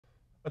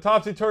A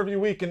topsy-turvy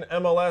week in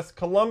MLS.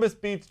 Columbus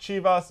beats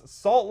Chivas,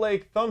 Salt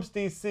Lake thumps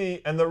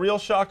DC, and the real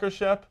shocker,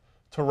 Shep,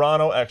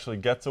 Toronto actually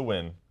gets a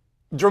win.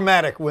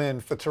 Dramatic win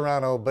for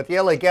Toronto, but the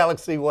LA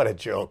Galaxy, what a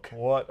joke.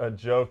 What a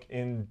joke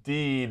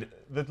indeed.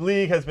 The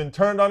league has been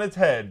turned on its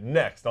head.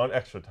 Next on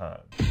Extra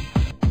Time.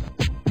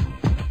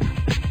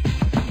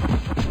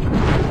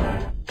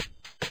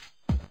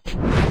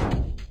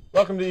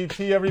 Welcome to ET,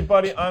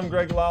 everybody. I'm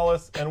Greg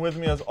Lawless, and with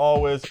me, as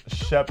always,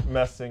 Shep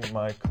Messing,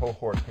 my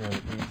cohort here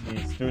in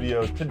the ET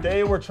studios.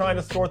 Today, we're trying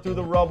to sort through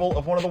the rubble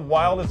of one of the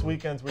wildest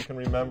weekends we can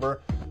remember.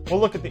 We'll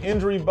look at the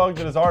injury bug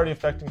that is already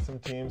affecting some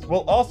teams.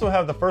 We'll also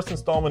have the first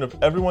installment of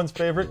everyone's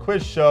favorite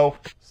quiz show,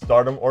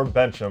 Stardom or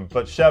Bench'em.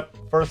 But Shep,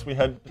 first we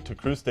head to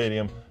Crew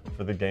Stadium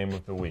for the game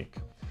of the week.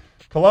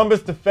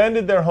 Columbus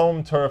defended their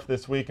home turf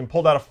this week and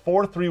pulled out a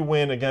 4-3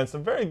 win against a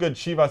very good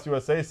Chivas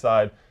USA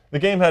side. The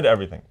game had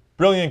everything.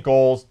 Brilliant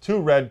goals, 2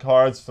 red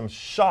cards, some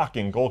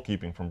shocking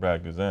goalkeeping from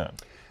Brad Guzan.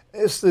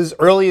 This is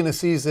early in the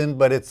season,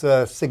 but it's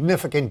a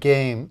significant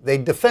game. They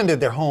defended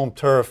their home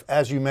turf,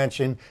 as you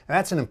mentioned, and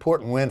that's an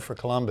important win for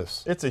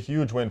Columbus. It's a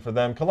huge win for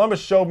them.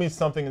 Columbus showed me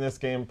something in this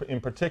game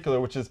in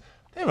particular, which is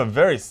they have a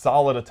very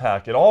solid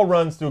attack. It all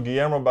runs through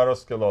Guillermo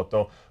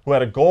Barros-Schelotto, who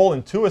had a goal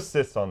and 2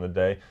 assists on the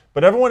day.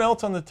 But everyone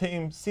else on the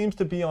team seems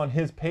to be on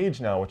his page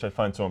now, which I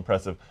find so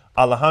impressive.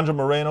 Alejandro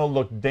Moreno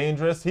looked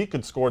dangerous. He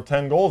could score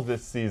 10 goals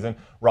this season.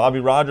 Robbie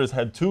Rogers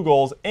had 2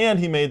 goals, and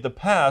he made the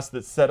pass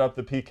that set up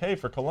the PK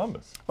for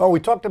Columbus. Well, we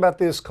talked about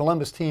this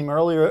Columbus team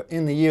earlier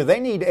in the year.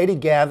 They need Eddie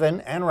Gavin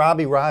and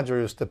Robbie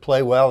Rogers to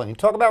play well. And you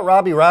talk about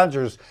Robbie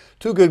Rogers,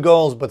 2 good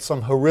goals, but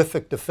some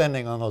horrific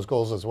defending on those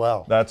goals as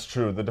well. That's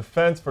true. The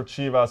defense for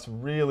Chivas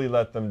really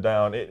let them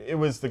down. It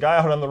was the guy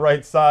out on the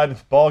right side.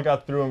 The ball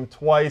got through him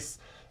twice,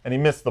 and he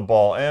missed the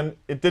ball. And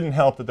it didn't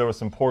help that there was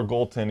some poor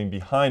goaltending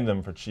behind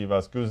them for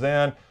Chivas.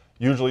 Guzan,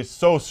 usually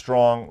so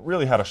strong,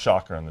 really had a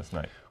shocker on this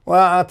night. Well,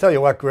 I'll tell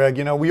you what, Greg,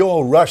 we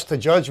all rush to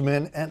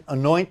judgment and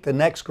anoint the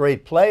next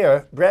great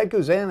player. Brad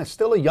Guzan is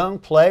still a young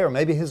player.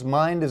 Maybe his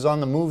mind is on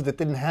the move that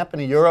didn't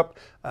happen in Europe.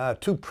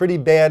 2 pretty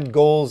bad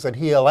goals that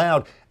he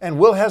allowed. And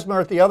Will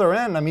Hesmer at the other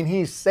end,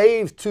 he's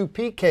saved 2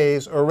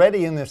 PKs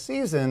already in this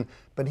season,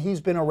 but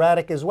he's been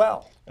erratic as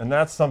well. And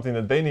that's something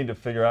that they need to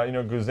figure out.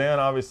 Guzan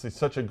obviously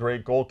such a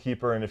great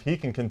goalkeeper, and if he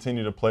can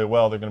continue to play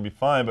well, they're going to be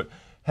fine. But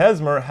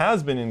Hesmer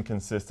has been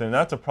inconsistent, and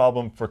that's a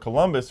problem for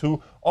Columbus,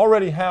 who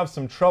already have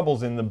some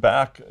troubles in the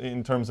back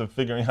in terms of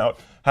figuring out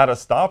how to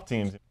stop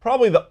teams.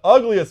 Probably the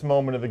ugliest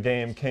moment of the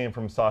game came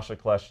from Sasha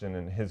Kljestan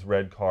and his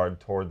red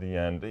card toward the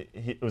end.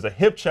 It was a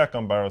hip check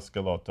on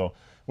Barros-Schelotto,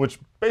 which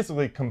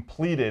basically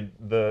completed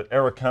the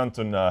Eric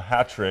Cantona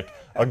hat trick,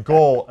 a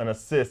goal, an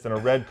assist, and a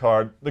red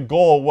card. The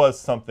goal was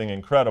something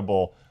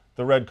incredible.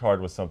 The red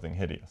card was something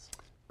hideous.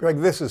 Greg,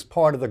 this is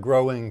part of the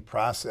growing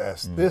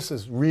process. This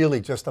is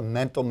really just a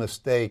mental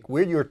mistake.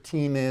 Where your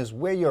team is,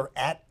 where you're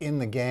at in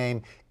the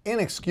game,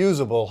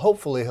 inexcusable.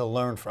 Hopefully he'll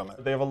learn from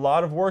it. They have a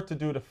lot of work to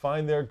do to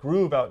find their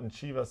groove out in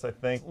Chivas, I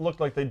think. It looked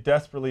like they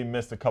desperately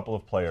missed a couple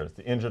of players,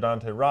 the injured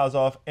Ante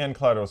Razov and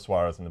Claudio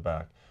Suarez in the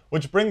back.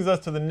 Which brings us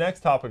to the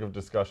next topic of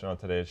discussion on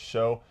today's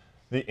show,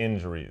 the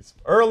injuries.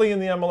 Early in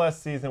the MLS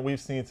season, we've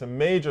seen some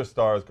major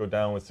stars go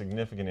down with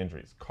significant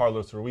injuries.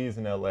 Carlos Ruiz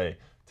in LA,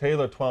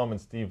 Taylor Twellman,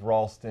 Steve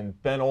Ralston,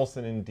 Ben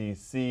Olsen in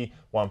DC,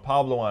 Juan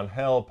Pablo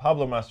Angel,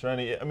 Pablo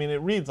Mastroeni.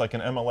 It reads like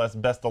an MLS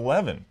best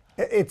 11.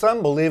 It's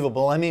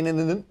unbelievable. In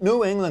the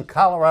New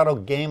England-Colorado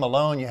game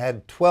alone, you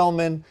had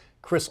Twellman,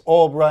 Chris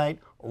Albright,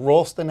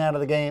 Ralston out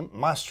of the game,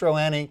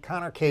 Mastroeni,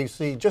 Connor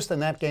Casey, just in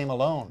that game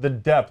alone. The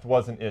depth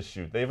was an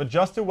issue. They've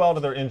adjusted well to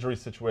their injury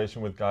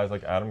situation with guys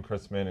like Adam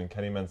Chrisman and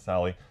Kenny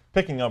Mansally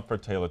picking up for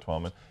Taylor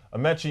Twellman.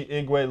 Amechi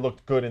Igwe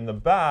looked good in the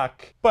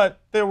back, but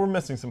they were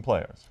missing some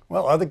players.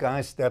 Well, other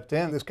guys stepped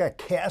in. This guy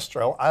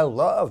Castro, I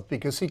love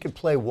because he could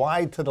play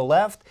wide to the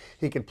left.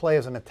 He could play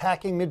as an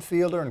attacking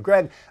midfielder. And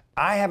Greg,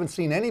 I haven't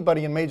seen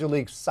anybody in Major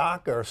League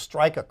Soccer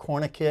strike a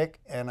corner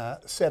kick and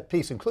a set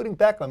piece, including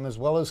Beckham as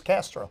well as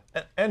Castro.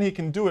 And he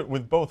can do it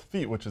with both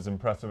feet, which is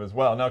impressive as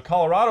well. Now,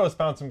 Colorado has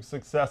found some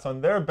success on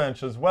their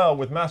bench as well.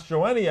 With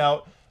Mastroeni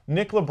out,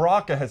 Nick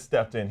LaBrocca has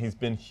stepped in. He's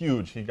been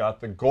huge. He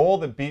got the goal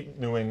that beat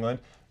New England.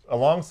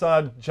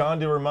 Alongside John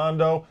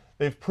DiRarmando,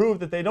 they've proved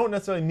that they don't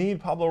necessarily need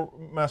Pablo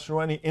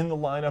Mastroeni in the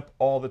lineup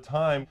all the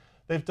time.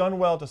 They've done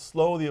well to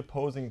slow the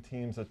opposing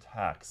team's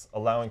attacks,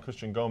 allowing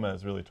Christian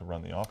Gomez really to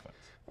run the offense.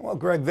 Well,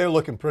 Greg, they're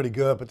looking pretty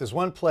good, but there's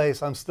one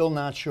place I'm still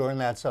not sure,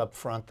 and that's up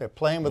front. They're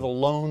playing with a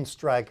lone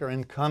striker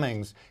in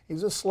Cummings.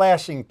 He's a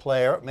slashing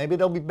player. Maybe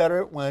they'll be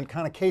better when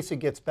Connor Casey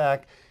gets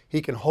back.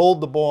 He can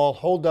hold the ball,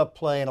 hold up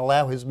play, and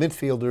allow his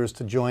midfielders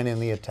to join in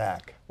the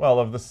attack. Well,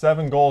 of the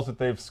 7 goals that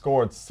they've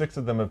scored, 6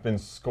 of them have been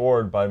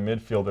scored by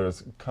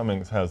midfielders.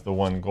 Cummings has the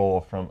 1 goal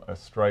from a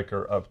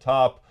striker up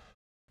top.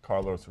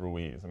 Carlos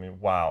Ruiz. I mean,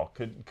 wow.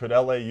 Could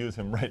LA use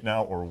him right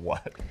now or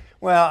what?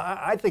 Well,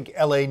 I think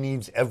LA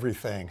needs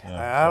everything.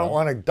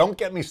 Yeah, don't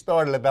get me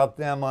started about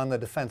them on the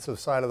defensive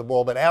side of the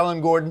ball, but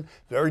Alan Gordon,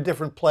 very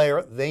different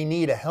player. They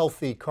need a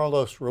healthy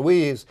Carlos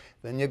Ruiz.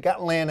 then you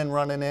got Landon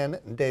running in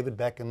and David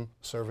Beckham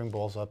serving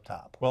balls up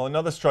top. Well,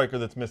 another striker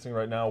that's missing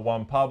right now,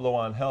 Juan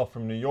Pablo Angel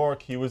from New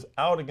York. He was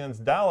out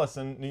against Dallas,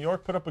 and New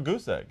York put up a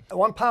goose egg.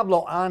 Juan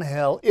Pablo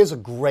Angel is a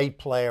great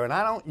player, and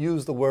I don't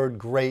use the word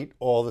great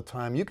all the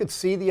time. You could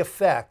see the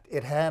effect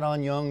it had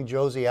on young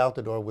Josie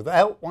Altidore.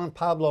 Without Juan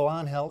Pablo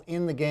Angel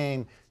in the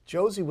game,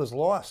 Josie was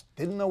lost,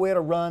 didn't know where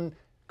to run,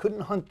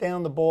 couldn't hunt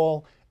down the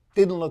ball,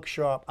 didn't look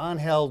sharp.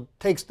 Angel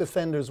takes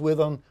defenders with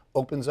him,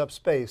 opens up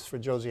space for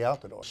Josie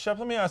Altidore. Shep,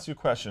 let me ask you a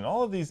question.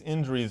 All of these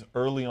injuries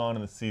early on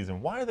in the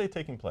season, why are they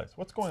taking place?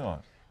 What's going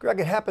on? Greg,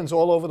 it happens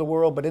all over the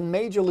world, but in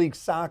Major League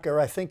Soccer,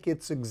 I think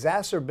it's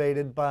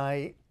exacerbated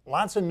by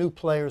lots of new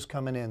players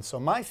coming in. So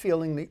my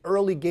feeling, the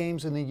early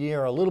games in the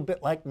year are a little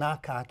bit like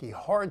knock hockey,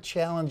 hard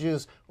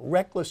challenges,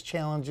 reckless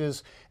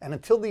challenges, and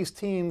until these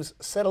teams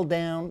settle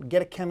down,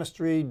 get a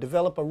chemistry,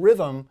 develop a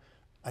rhythm,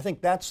 I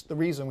think that's the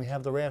reason we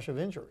have the rash of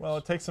injuries. Well,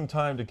 it takes some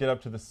time to get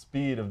up to the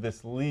speed of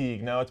this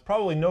league. Now, it's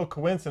probably no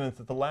coincidence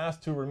that the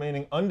last two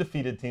remaining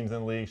undefeated teams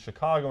in the league,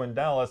 Chicago and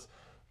Dallas,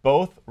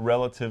 both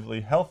relatively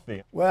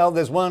healthy. Well,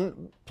 there's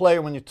one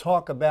player when you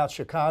talk about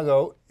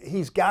Chicago,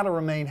 he's got to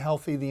remain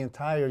healthy the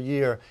entire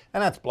year,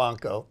 and that's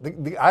Blanco.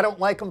 I don't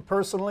like him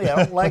personally. I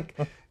don't like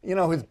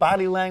his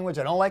body language.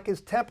 I don't like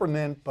his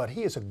temperament, but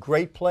he is a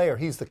great player.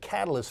 He's the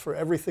catalyst for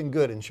everything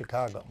good in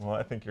Chicago. Well,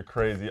 I think you're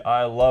crazy.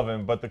 I love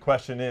him, but the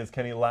question is,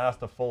 can he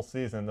last a full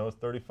season? Those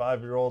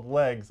 35-year-old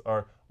legs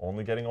are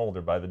only getting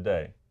older by the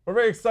day. We're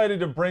very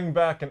excited to bring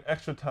back an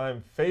extra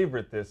time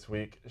favorite this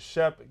week.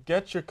 Shep,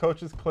 get your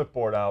coach's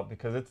clipboard out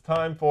because it's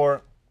time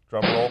for,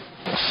 drum roll,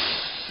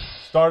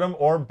 start him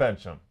or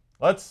bench him.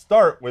 Let's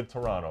start with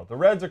Toronto. The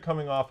Reds are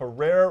coming off a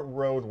rare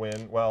road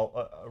win,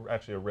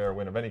 actually a rare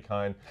win of any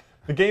kind.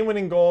 The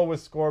game-winning goal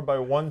was scored by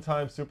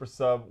one-time super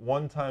sub,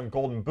 one-time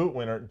Golden Boot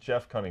winner,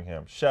 Jeff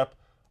Cunningham. Shep,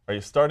 are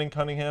you starting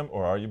Cunningham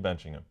or are you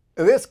benching him?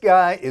 This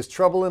guy is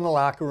trouble in the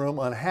locker room,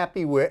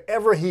 unhappy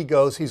wherever he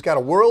goes. He's got a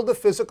world of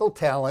physical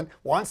talent,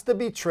 wants to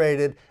be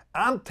traded.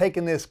 I'm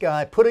taking this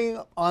guy, putting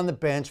him on the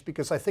bench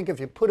because I think if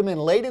you put him in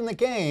late in the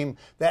game,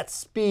 that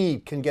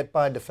speed can get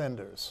by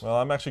defenders. Well,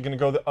 I'm actually going to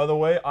go the other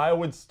way. I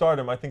would start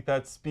him. I think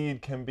that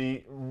speed can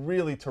be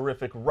really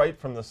terrific right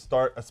from the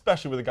start,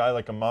 especially with a guy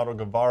like Amado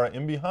Guevara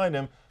in behind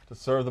him to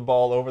serve the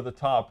ball over the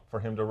top for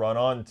him to run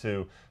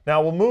onto.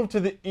 Now we'll move to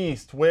the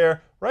East,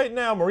 where right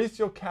now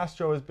Mauricio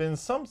Castro has been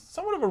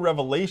somewhat of a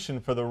revelation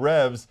for the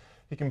Revs.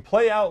 He can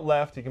play out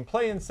left, he can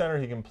play in center,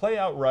 he can play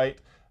out right,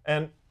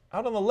 and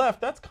out on the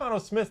left, that's Cano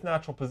Smith's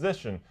natural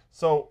position.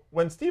 So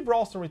when Steve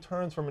Ralston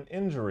returns from an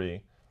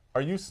injury,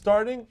 are you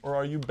starting or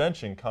are you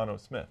benching Cano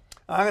Smith?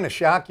 I'm going to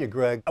shock you,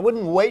 Greg. I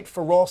wouldn't wait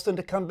for Ralston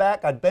to come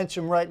back. I'd bench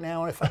him right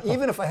now, and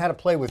even if I had to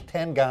play with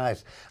 10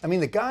 guys. I mean,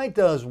 the guy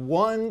does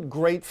one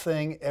great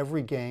thing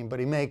every game, but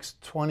he makes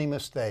 20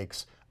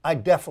 mistakes. I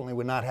definitely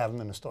would not have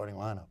him in the starting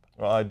lineup.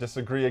 Well, I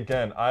disagree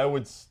again. I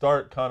would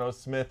start Cano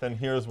Smith, and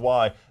here's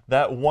why.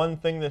 That one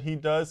thing that he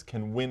does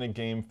can win a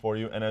game for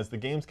you, and as the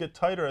games get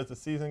tighter as the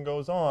season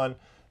goes on,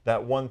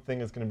 that one thing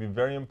is going to be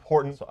very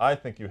important, so I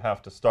think you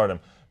have to start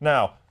him.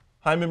 Now,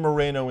 Jaime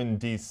Moreno in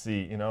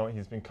D.C.,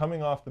 he's been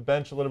coming off the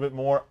bench a little bit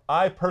more.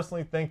 I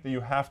personally think that you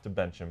have to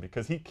bench him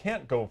because he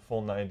can't go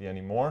full 90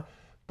 anymore,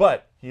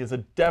 but he is a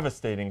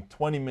devastating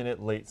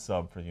 20-minute late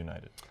sub for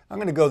United. I'm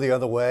going to go the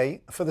other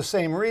way for the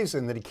same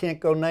reason that he can't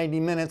go 90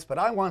 minutes, but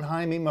I want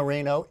Jaime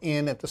Moreno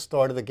in at the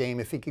start of the game.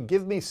 If he could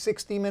give me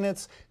 60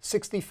 minutes,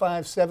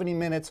 65, 70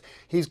 minutes,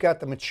 he's got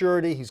the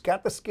maturity, he's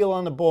got the skill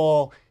on the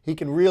ball, he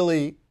can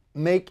really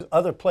make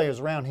other players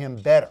around him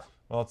better.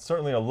 Well, it's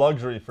certainly a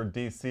luxury for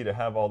D.C. to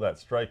have all that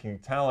striking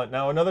talent.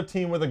 Now, another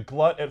team with a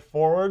glut at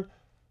forward,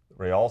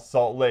 Real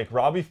Salt Lake.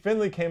 Robbie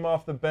Findlay came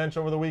off the bench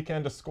over the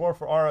weekend to score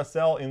for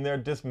RSL in their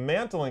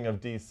dismantling of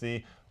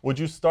D.C. Would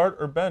you start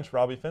or bench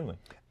Robbie Findlay?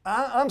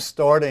 I'm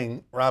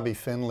starting Robbie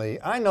Findlay.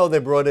 I know they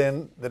brought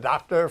in the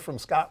doctor from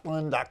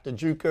Scotland, Dr.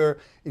 Juker.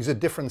 He's a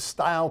different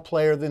style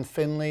player than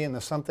Findlay, and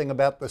there's something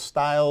about the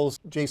styles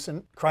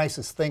Jason Kreis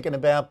is thinking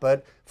about.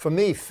 But for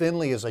me,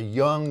 Findlay is a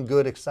young,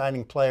 good,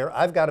 exciting player.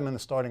 I've got him in the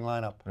starting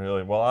lineup.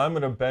 Really? Well, I'm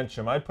going to bench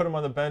him. I'd put him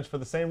on the bench for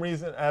the same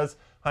reason as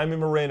Jaime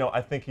Moreno.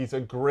 I think he's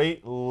a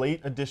great late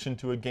addition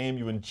to a game.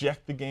 You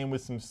inject the game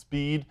with some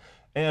speed.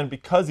 And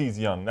because he's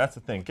young, that's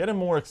the thing. Get him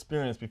more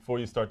experience before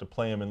you start to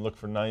play him and look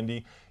for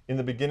 90. In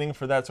the beginning,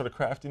 for that sort of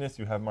craftiness,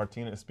 you have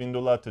Martin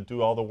Espindola to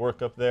do all the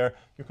work up there.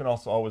 You can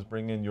also always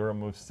bring in Yoram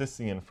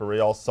Movsisian for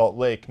Real Salt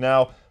Lake.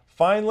 Now,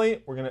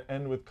 finally, we're going to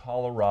end with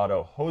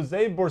Colorado.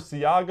 Jose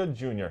Burciaga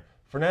Jr.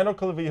 Fernando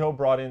Clavijo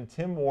brought in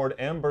Tim Ward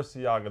and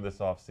Burciaga this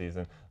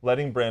offseason,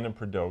 letting Brandon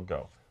Perdeau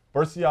go.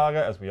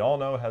 Burciaga, as we all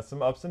know, has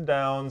some ups and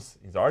downs.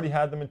 He's already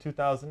had them in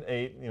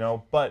 2008,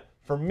 but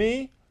for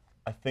me,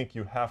 I think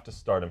you have to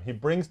start him. He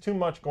brings too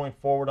much going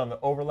forward on the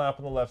overlap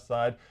on the left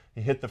side. He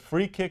hit the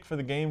free kick for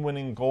the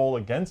game-winning goal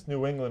against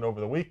New England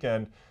over the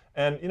weekend.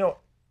 And,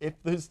 if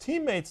his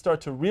teammates start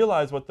to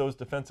realize what those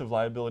defensive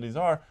liabilities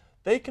are,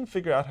 they can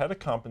figure out how to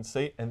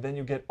compensate, and then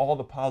you get all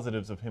the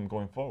positives of him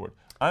going forward.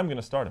 I'm going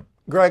to start him.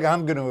 Greg,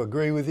 I'm going to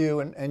agree with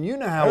you, and you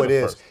know how it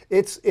is.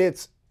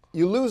 It's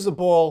you lose the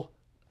ball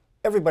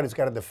everybody's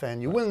got to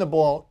defend. You win the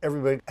ball,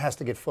 everybody has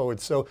to get forward.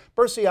 So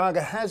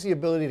Burciaga has the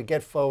ability to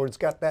get forward. He's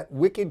got that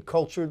wicked,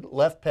 cultured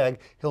left peg.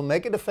 He'll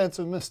make a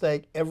defensive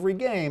mistake every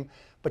game,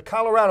 but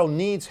Colorado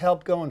needs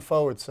help going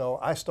forward, so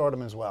I start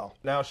him as well.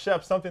 Now,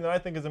 Shep, something that I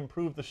think has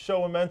improved the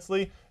show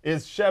immensely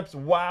is Shep's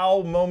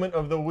wow moment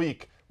of the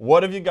week.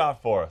 What have you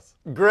got for us?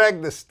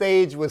 Greg, the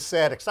stage was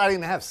set.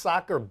 Exciting to have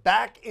soccer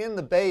back in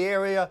the Bay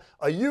Area.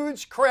 A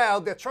huge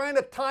crowd. They're trying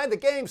to tie the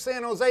game,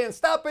 San Jose, in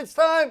stoppage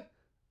time.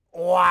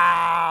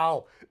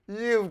 Wow!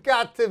 You've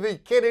got to be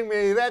kidding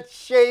me. That's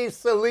Shea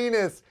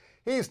Salinas.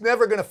 He's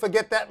never going to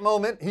forget that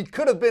moment. He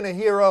could have been a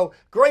hero.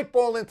 Great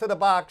ball into the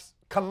box.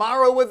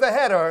 Kamara with the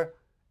header.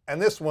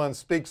 And this one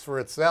speaks for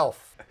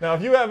itself. Now,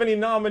 if you have any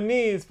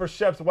nominees for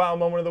Shep's Wow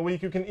Moment of the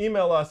Week, you can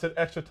email us at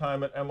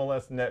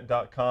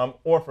extratime@mlsnet.com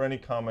or for any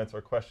comments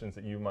or questions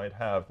that you might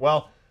have.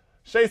 Well,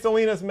 Shea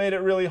Salinas made it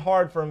really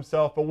hard for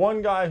himself, but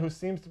one guy who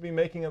seems to be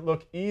making it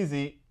look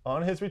easy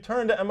on his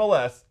return to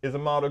MLS is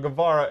Amado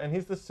Guevara, and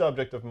he's the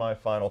subject of my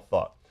final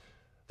thought.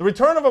 The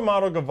return of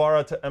Amado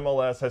Guevara to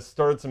MLS has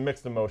stirred some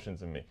mixed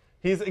emotions in me.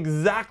 He's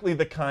exactly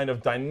the kind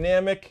of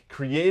dynamic,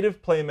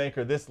 creative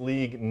playmaker this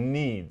league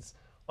needs.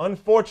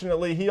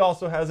 Unfortunately, he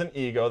also has an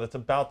ego that's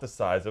about the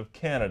size of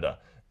Canada.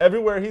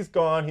 Everywhere he's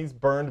gone, he's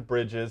burned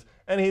bridges,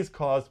 and he's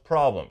caused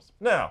problems.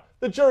 Now,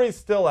 the jury's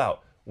still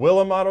out. Will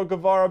Amado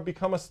Guevara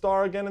become a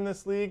star again in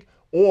this league?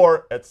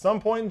 Or, at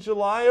some point in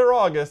July or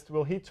August,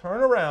 will he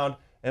turn around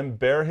and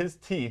bare his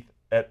teeth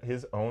at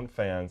his own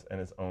fans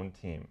and his own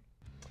team?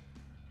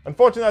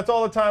 Unfortunately, that's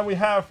all the time we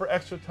have for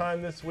Extra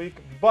Time this week.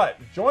 But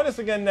join us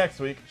again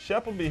next week.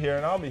 Shep will be here,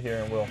 and I'll be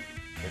here, and we'll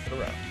take it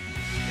around.